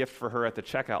picked a gift for her at the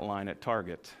checkout line at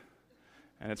Target,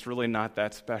 and it's really not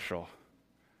that special.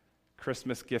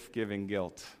 Christmas gift-giving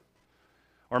guilt.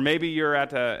 Or maybe you're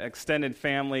at an extended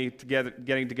family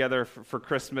getting together for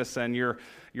Christmas, and your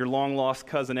long-lost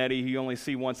cousin Eddie, who you only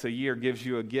see once a year, gives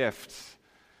you a gift.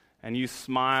 And you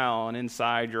smile, and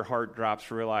inside your heart drops,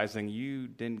 realizing you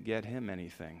didn't get him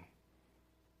anything.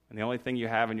 And the only thing you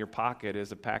have in your pocket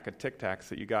is a pack of Tic Tacs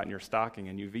that you got in your stocking,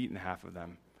 and you've eaten half of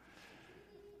them.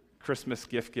 Christmas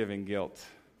gift-giving guilt.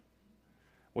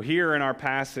 Well, here in our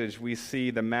passage, we see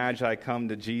the Magi come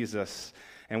to Jesus.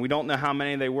 And we don't know how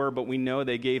many they were, but we know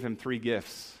they gave him 3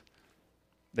 gifts.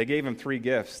 They gave him 3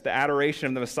 gifts. The adoration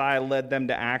of the Messiah led them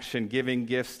to action, giving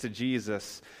gifts to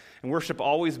Jesus. And worship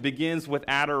always begins with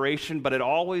adoration, but it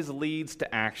always leads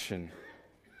to action.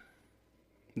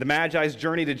 The Magi's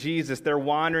journey to Jesus, their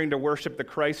wandering to worship the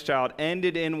Christ child,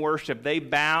 ended in worship. They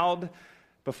bowed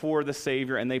before the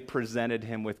Savior, and they presented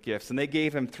him with gifts. And they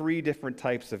gave him 3 different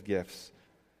types of gifts.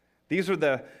 These were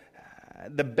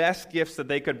the best gifts that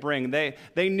they could bring.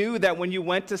 They knew that when you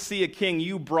went to see a king,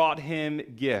 you brought him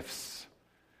gifts.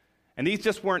 And these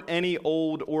just weren't any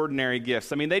old, ordinary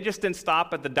gifts. I mean, they just didn't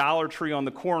stop at the Dollar Tree on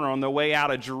the corner on their way out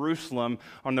of Jerusalem,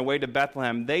 on their way to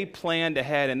Bethlehem. They planned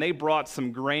ahead, and they brought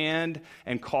some grand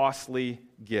and costly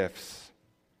gifts.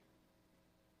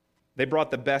 They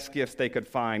brought the best gifts they could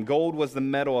find. Gold was the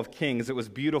metal of kings. It was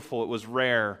beautiful. It was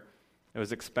rare. It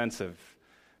was expensive.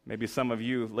 Maybe some of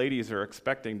you ladies are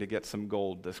expecting to get some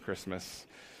gold this Christmas.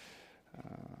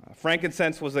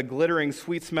 Frankincense was a glittering,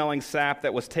 sweet-smelling sap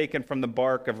that was taken from the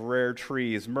bark of rare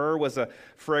trees. Myrrh was a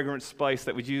fragrant spice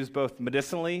that was used both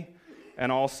medicinally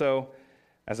and also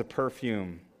as a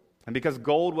perfume. And because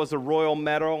gold was a royal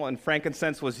metal and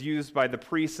frankincense was used by the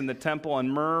priests in the temple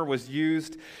and myrrh was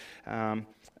used to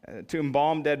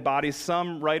embalm dead bodies,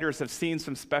 some writers have seen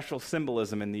some special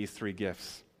symbolism in these 3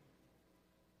 gifts.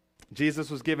 Jesus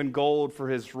was given gold for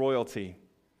his royalty,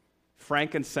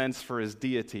 frankincense for his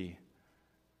deity,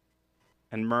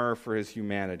 and myrrh for his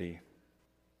humanity.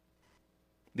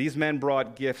 These men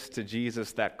brought gifts to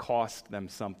Jesus that cost them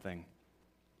something.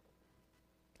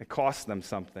 It cost them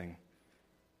something.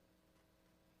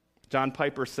 John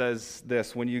Piper says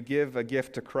this: when you give a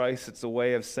gift to Christ, it's a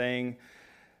way of saying,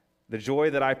 the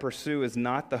joy that I pursue is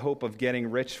not the hope of getting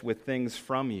rich with things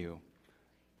from you.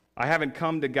 I haven't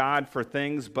come to God for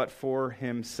things, but for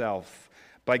himself.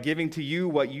 By giving to you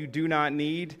what you do not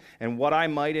need and what I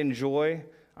might enjoy,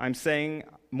 I'm saying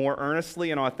more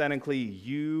earnestly and authentically,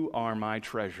 you are my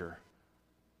treasure,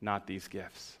 not these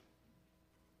gifts.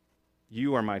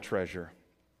 You are my treasure.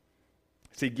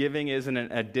 See, giving isn't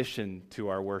an addition to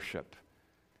our worship.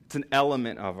 It's an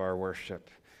element of our worship.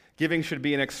 Giving should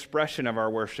be an expression of our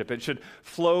worship. It should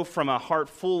flow from a heart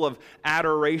full of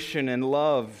adoration and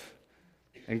love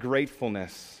and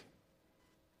gratefulness.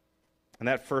 And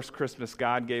that first Christmas,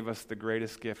 God gave us the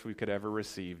greatest gift we could ever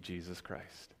receive, Jesus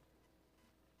Christ.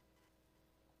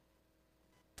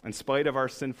 In spite of our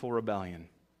sinful rebellion,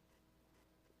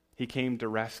 he came to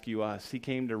rescue us. He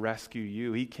came to rescue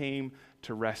you. He came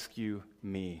to rescue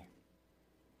me.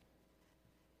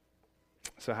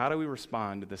 So how do we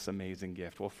respond to this amazing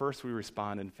gift? Well, first we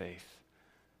respond in faith.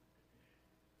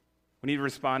 We need to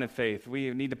respond in faith.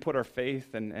 We need to put our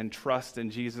faith and trust in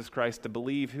Jesus Christ, to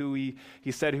believe who He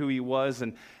said who He was.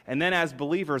 And then as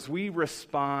believers, we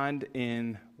respond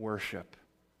in worship.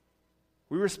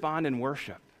 We respond in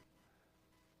worship.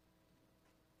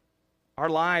 Our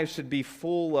lives should be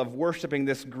full of worshiping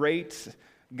this great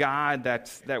God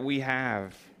that we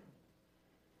have.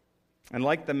 And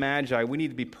like the Magi, we need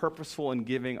to be purposeful in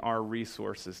giving our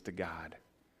resources to God.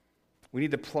 We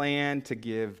need to plan to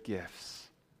give gifts.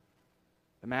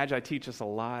 The Magi teach us a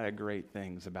lot of great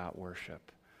things about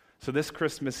worship. So this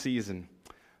Christmas season,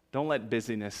 don't let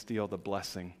busyness steal the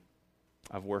blessing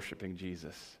of worshiping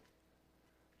Jesus.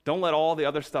 Don't let all the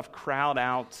other stuff crowd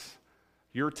out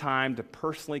your time to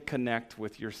personally connect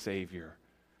with your Savior,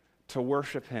 to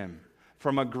worship Him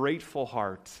from a grateful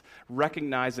heart,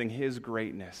 recognizing His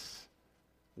greatness,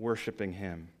 worshiping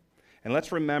Him. And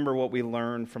let's remember what we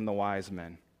learned from the wise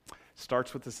men. It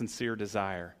starts with a sincere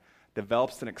desire,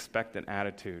 develops an expectant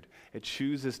attitude. It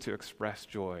chooses to express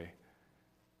joy.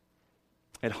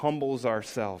 It humbles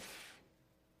ourselves,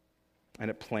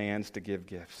 and it plans to give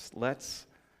gifts. Let's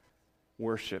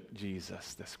worship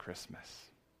Jesus this Christmas.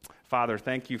 Father,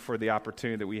 thank you for the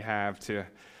opportunity that we have to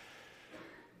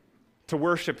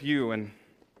worship you. And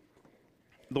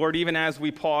Lord, even as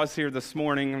we pause here this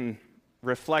morning and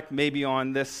reflect maybe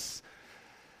on this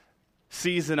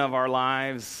season of our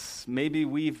lives, maybe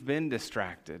we've been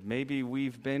distracted. Maybe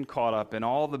we've been caught up in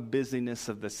all the busyness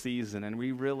of the season, and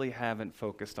we really haven't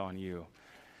focused on you.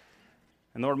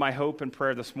 And Lord, my hope and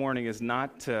prayer this morning is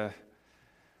not to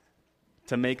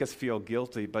make us feel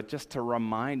guilty, but just to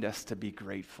remind us to be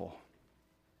grateful.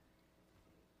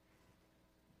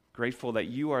 Grateful that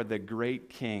you are the great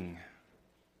King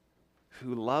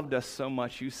who loved us so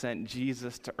much you sent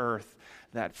Jesus to earth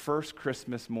that first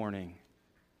Christmas morning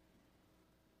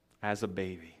as a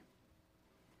baby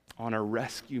on a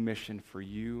rescue mission for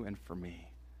you and for me.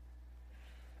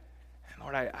 And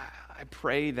Lord, I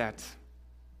pray that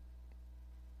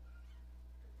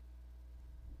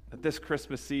this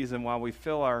Christmas season, while we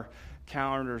fill our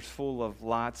calendars full of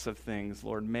lots of things,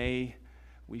 Lord, may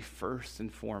we first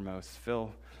and foremost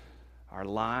fill our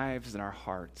lives and our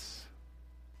hearts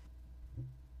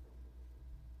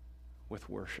with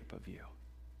worship of you.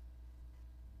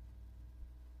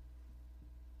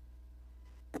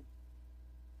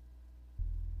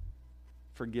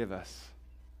 Forgive us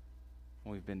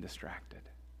when we've been distracted.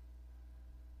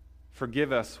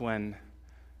 Forgive us when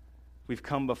we've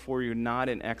come before you not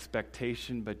in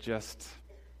expectation, but just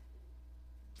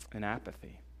in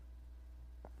apathy.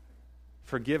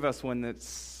 Forgive us when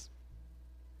it's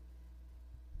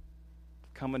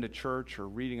coming to church or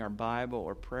reading our Bible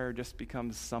or prayer just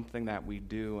becomes something that we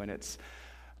do, and it's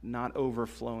not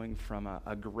overflowing from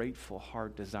a grateful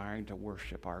heart desiring to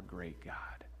worship our great God.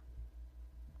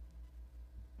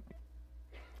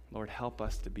 Lord, help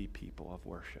us to be people of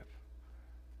worship,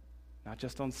 not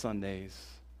just on Sundays,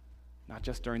 not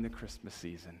just during the Christmas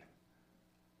season,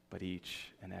 but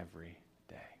each and every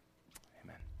day.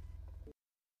 Amen.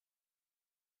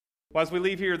 Well, as we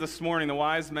leave here this morning, the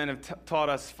wise men have taught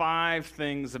us 5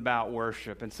 things about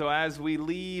worship. And so as we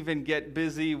leave and get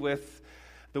busy with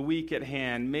the week at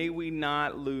hand, may we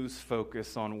not lose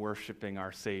focus on worshiping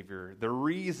our Savior, the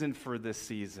reason for this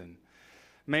season.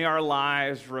 May our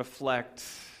lives reflect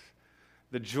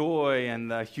the joy and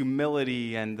the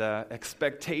humility and the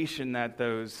expectation that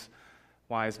those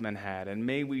wise men had. And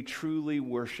may we truly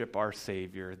worship our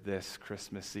Savior this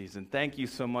Christmas season. Thank you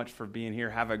so much for being here.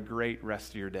 Have a great rest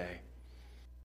of your day.